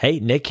Hey,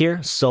 Nick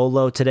here,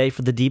 solo today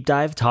for the deep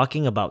dive,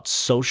 talking about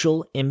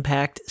social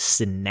impact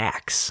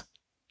snacks.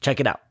 Check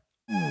it out.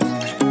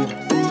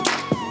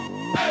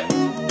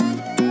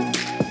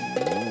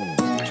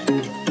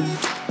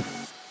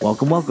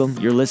 Welcome.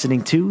 You're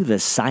listening to The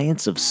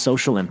Science of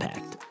Social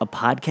Impact, a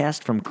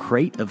podcast from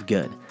Crate of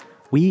Good.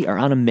 We are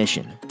on a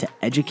mission to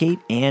educate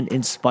and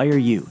inspire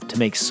you to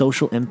make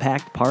social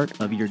impact part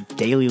of your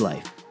daily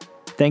life.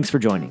 Thanks for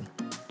joining.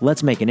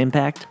 Let's make an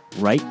impact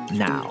right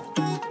now.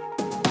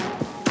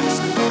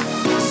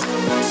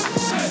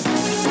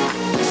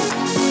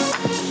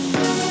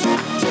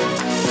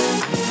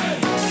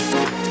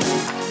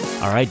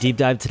 All right, deep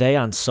dive today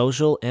on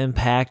social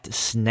impact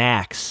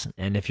snacks.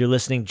 And if you're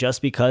listening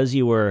just because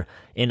you were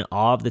in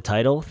awe of the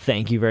title,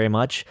 thank you very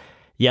much.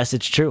 Yes,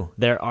 it's true.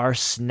 There are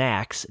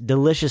snacks,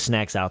 delicious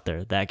snacks out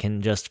there that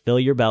can just fill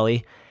your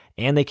belly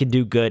and they can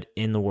do good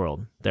in the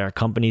world. There are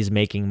companies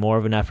making more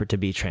of an effort to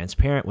be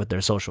transparent with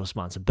their social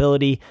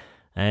responsibility,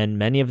 and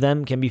many of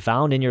them can be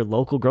found in your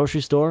local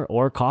grocery store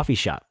or coffee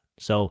shop.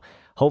 So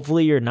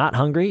hopefully you're not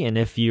hungry, and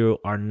if you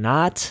are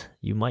not,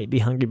 you might be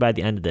hungry by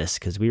the end of this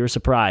because we were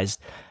surprised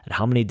at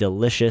how many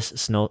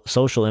delicious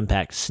social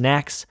impact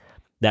snacks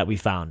that we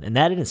found. And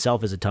that in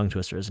itself is a tongue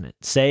twister, isn't it?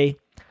 Say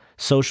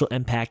social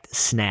impact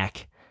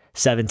snack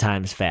 7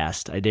 times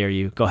fast. I dare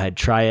you. Go ahead,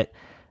 try it.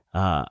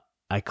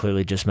 I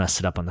clearly just messed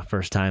it up on the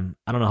first time.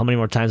 I don't know how many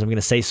more times I'm going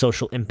to say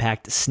social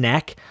impact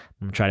snack.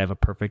 I'm going to try to have a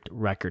perfect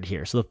record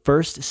here. So the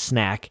first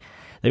snack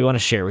that we want to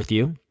share with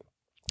you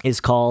is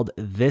called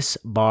This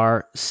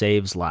Bar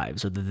Saves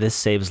Lives, or the This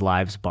Saves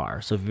Lives bar.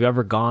 So if you've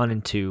ever gone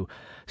into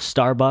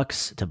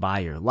Starbucks to buy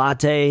your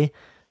latte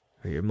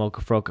or your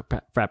mocha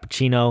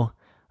frappuccino,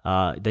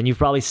 then you've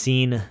probably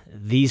seen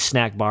these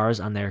snack bars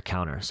on their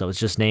counter. So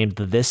it's just named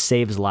the This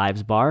Saves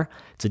Lives bar.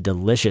 It's a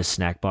delicious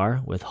snack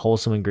bar with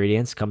wholesome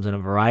ingredients. Comes in a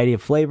variety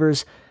of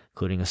flavors,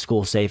 including a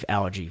school-safe,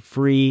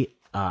 allergy-free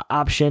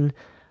option.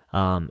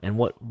 And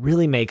what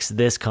really makes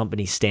this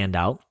company stand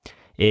out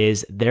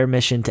is their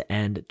mission to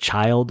end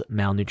child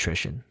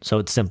malnutrition. So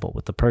it's simple.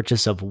 With the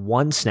purchase of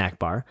one snack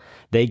bar,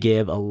 they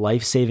give a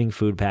life-saving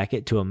food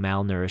packet to a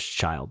malnourished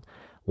child.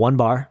 One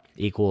bar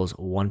equals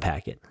one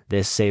packet.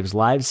 This Saves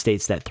Lives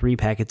states that 3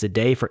 packets a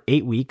day for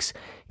 8 weeks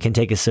can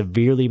take a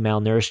severely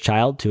malnourished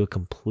child to a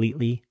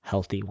completely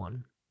healthy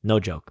one. No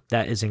joke.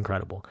 That is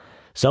incredible.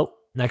 So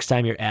next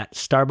time you're at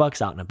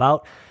Starbucks out and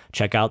about,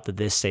 check out the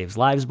This Saves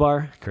Lives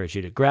bar. Encourage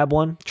you to grab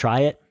one, try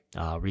it,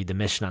 read the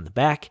mission on the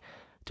back.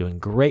 Doing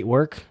great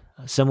work,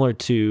 similar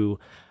to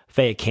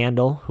Faya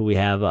Candle, who we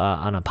have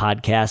on a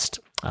podcast.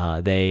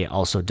 They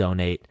also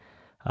donate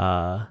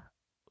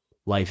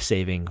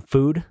life-saving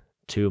food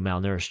to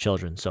malnourished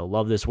children. So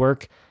love this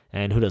work.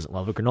 And who doesn't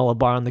love a granola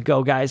bar on the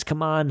go, guys?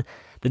 Come on.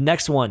 The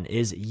next one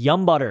is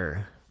Yum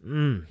Butter.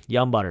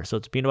 Yum Butter. So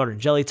it's peanut butter and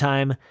jelly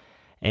time.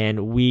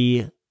 And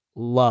we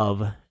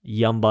love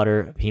Yum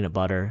Butter peanut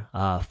butter.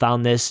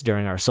 Found this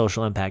during our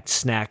social impact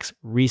snacks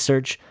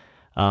research.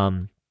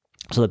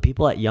 So the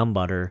people at Yum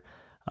Butter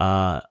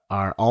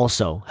are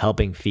also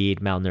helping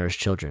feed malnourished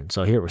children.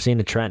 So here we're seeing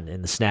a trend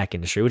in the snack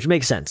industry, which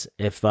makes sense.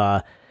 If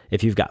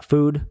you've got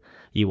food,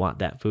 you want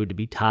that food to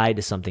be tied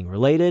to something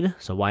related.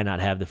 So why not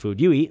have the food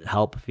you eat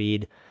help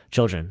feed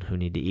children who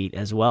need to eat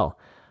as well?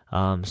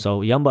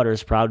 So Yum Butter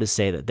is proud to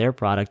say that their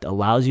product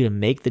allows you to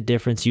make the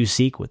difference you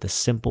seek with a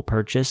simple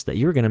purchase that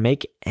you're going to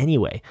make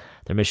anyway.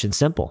 Their mission's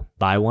simple: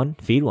 buy one,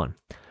 feed one.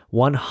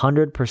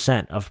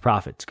 100% of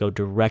profits go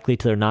directly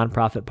to their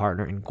nonprofit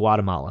partner in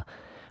Guatemala.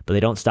 But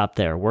they don't stop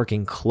there.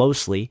 Working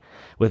closely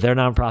with their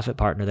nonprofit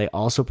partner, they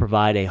also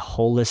provide a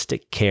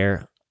holistic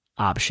care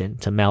option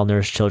to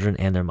malnourished children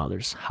and their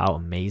mothers. How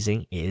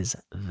amazing is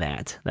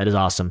that? That is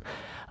awesome.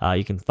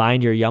 You can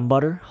find your Yum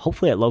Butter,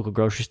 hopefully at local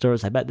grocery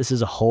stores. I bet this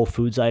is a Whole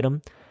Foods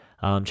item.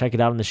 Check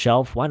it out on the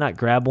shelf. Why not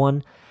grab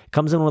one?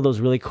 Comes in one of those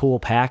really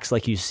cool packs,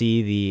 like you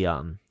see the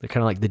kind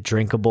of like the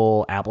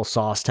drinkable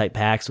applesauce type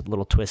packs with a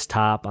little twist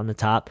top on the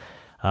top.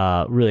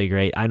 Really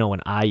great. I know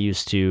when I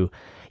used to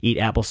eat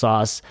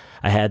applesauce,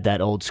 I had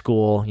that old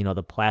school,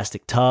 the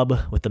plastic tub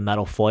with the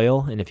metal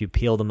foil. And if you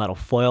peel the metal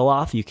foil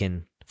off, you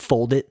can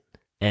fold it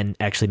and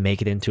actually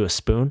make it into a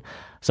spoon.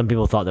 Some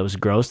people thought that was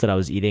gross that I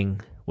was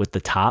eating with the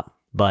top,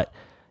 but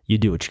you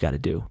do what you got to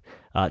do.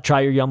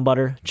 Try your Yum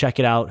Butter. Check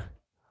it out.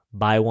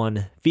 Buy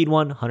one, feed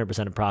one.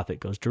 100% of profit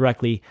goes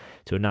directly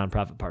to a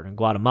nonprofit partner in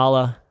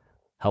Guatemala,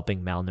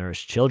 helping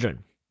malnourished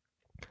children.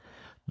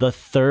 The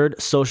third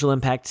social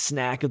impact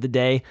snack of the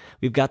day,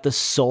 we've got the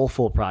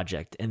Soulful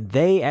Project, and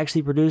they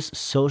actually produce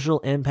social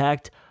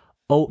impact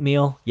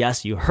oatmeal.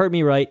 Yes, you heard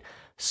me right.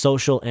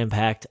 Social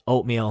impact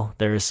oatmeal.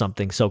 There is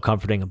something so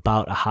comforting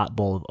about a hot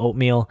bowl of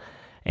oatmeal.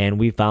 And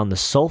we found the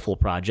Soulful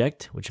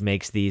Project, which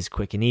makes these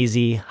quick and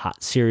easy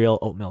hot cereal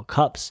oatmeal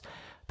cups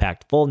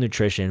packed full of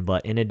nutrition.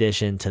 But in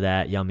addition to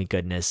that yummy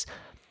goodness,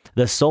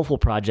 the Soulful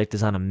Project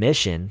is on a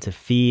mission to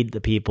feed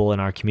the people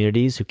in our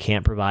communities who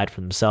can't provide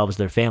for themselves or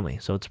their family.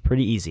 So it's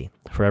pretty easy.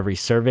 For every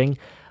serving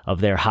of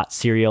their hot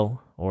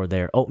cereal or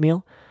their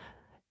oatmeal,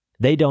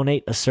 They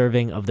donate a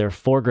serving of their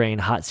 4-grain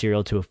hot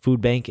cereal to a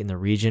food bank in the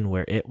region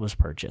where it was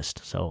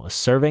purchased. So a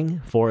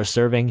serving for a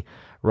serving,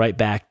 right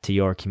back to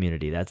your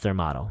community. That's their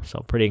motto.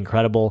 So pretty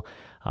incredible.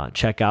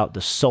 Check out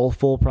the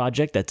Soulful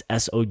Project. That's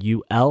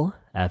SOULFULL,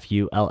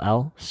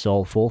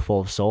 Soulful, full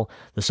of soul.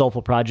 The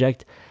Soulful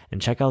Project.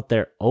 And check out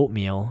their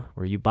oatmeal,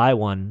 where you buy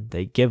one,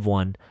 they give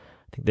one.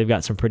 I think they've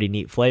got some pretty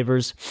neat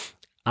flavors.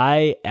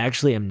 I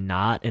actually am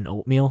not an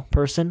oatmeal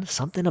person.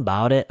 Something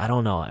about it, I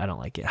don't know. I don't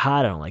like it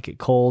hot. I don't like it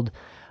cold.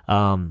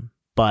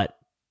 But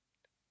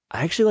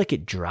I actually like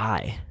it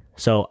dry.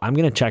 So I'm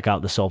going to check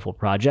out the Soulful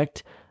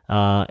Project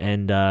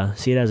and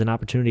see it as an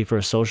opportunity for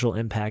a social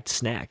impact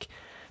snack.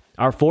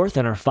 Our fourth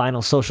and our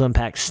final social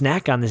impact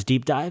snack on this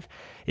deep dive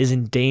is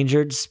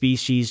endangered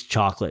species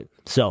chocolate.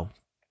 So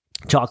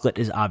chocolate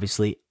is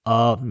obviously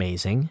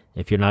amazing.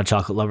 If you're not a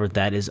chocolate lover,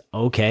 that is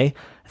okay.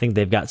 I think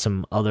they've got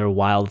some other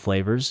wild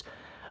flavors.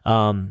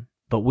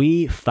 But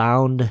we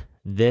found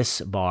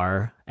this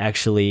bar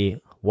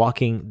actually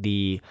walking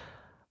the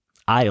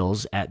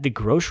aisles at the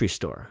grocery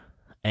store.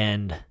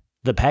 And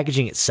the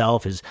packaging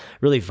itself is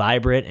really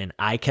vibrant and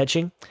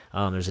eye-catching.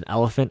 There's an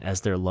elephant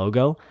as their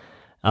logo.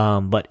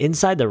 But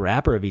inside the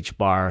wrapper of each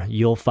bar,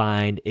 you'll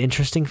find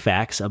interesting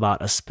facts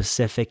about a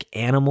specific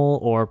animal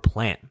or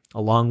plant,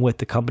 along with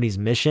the company's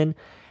mission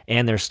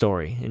and their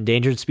story.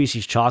 Endangered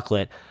Species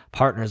Chocolate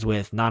partners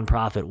with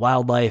nonprofit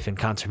wildlife and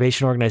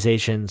conservation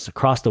organizations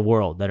across the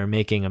world that are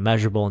making a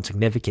measurable and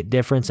significant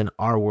difference in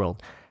our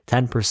world.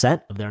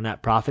 10% of their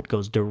net profit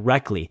goes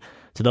directly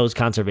to those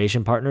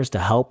conservation partners to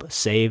help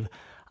save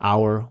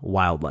our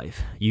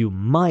wildlife. You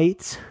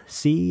might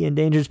see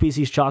Endangered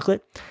Species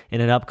Chocolate in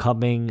an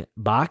upcoming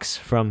box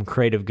from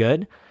Creative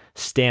Good.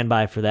 Stand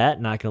by for that.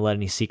 Not going to let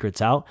any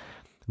secrets out,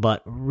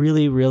 but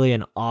really, really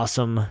an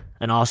awesome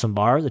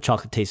bar. The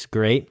chocolate tastes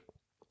great,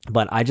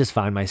 but I just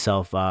found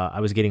myself,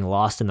 I was getting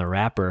lost in the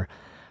wrapper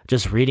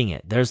just reading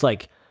it. There's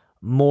like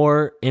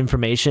more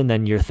information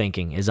than you're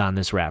thinking is on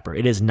this wrapper.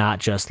 It is not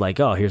just like,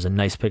 oh, here's a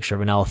nice picture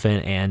of an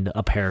elephant and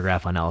a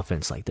paragraph on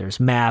elephants. Like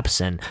there's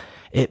maps and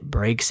it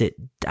breaks it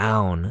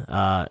down,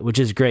 which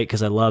is great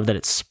because I love that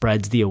it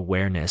spreads the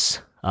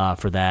awareness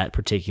for that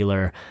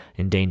particular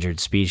endangered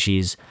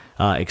species,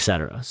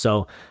 etc.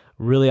 So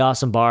really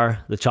awesome bar.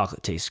 The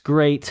chocolate tastes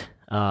great,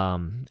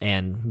 and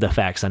the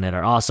facts on it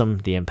are awesome.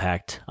 The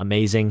impact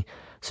amazing.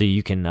 So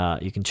you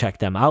can check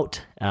them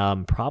out.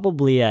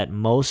 Probably at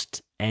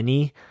most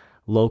any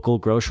local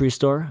grocery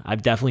store.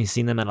 I've definitely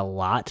seen them at a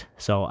lot,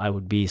 so I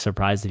would be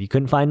surprised if you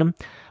couldn't find them.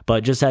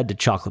 But just head to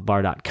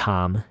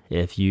chocolatebar.com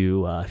if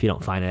you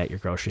don't find it at your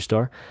grocery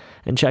store,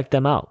 and check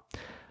them out.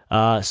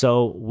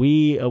 So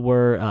we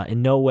were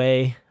in no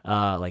way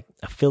like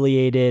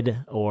affiliated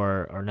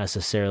or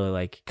necessarily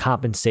like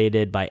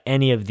compensated by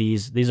any of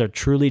these. These are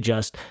truly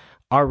just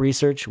our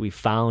research. We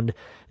found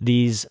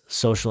these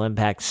social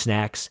impact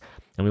snacks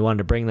and we wanted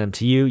to bring them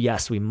to you.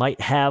 Yes, we might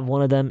have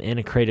one of them in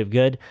a Creative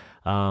Good.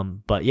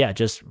 But yeah,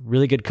 just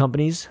really good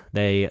companies.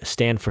 They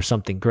stand for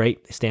something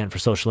great. They stand for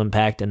social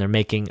impact, and they're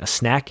making a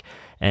snack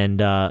and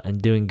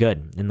doing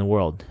good in the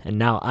world. And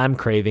now I'm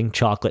craving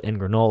chocolate and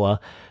granola,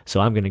 so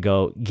I'm going to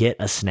go get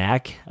a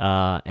snack.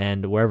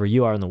 And wherever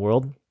you are in the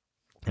world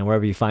and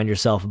wherever you find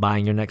yourself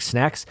buying your next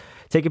snacks,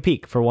 take a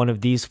peek for one of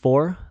these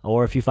 4,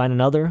 or if you find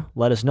another,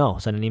 let us know.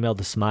 Send an email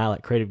to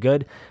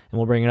smile@creativegood, and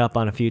we'll bring it up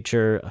on a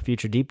future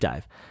deep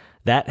dive.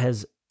 That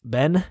has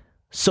been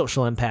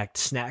Social Impact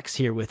Snacks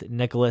here with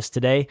Nicholas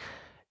today.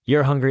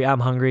 You're hungry,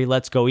 I'm hungry.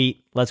 Let's go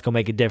eat. Let's go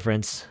make a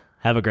difference.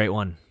 Have a great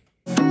one.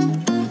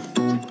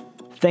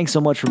 Thanks so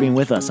much for being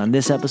with us on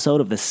this episode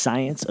of The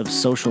Science of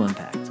Social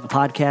Impact, a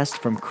podcast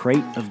from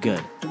Crate of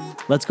Good.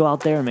 Let's go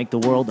out there and make the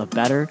world a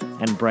better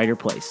and brighter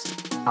place.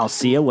 I'll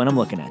see you when I'm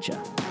looking at you.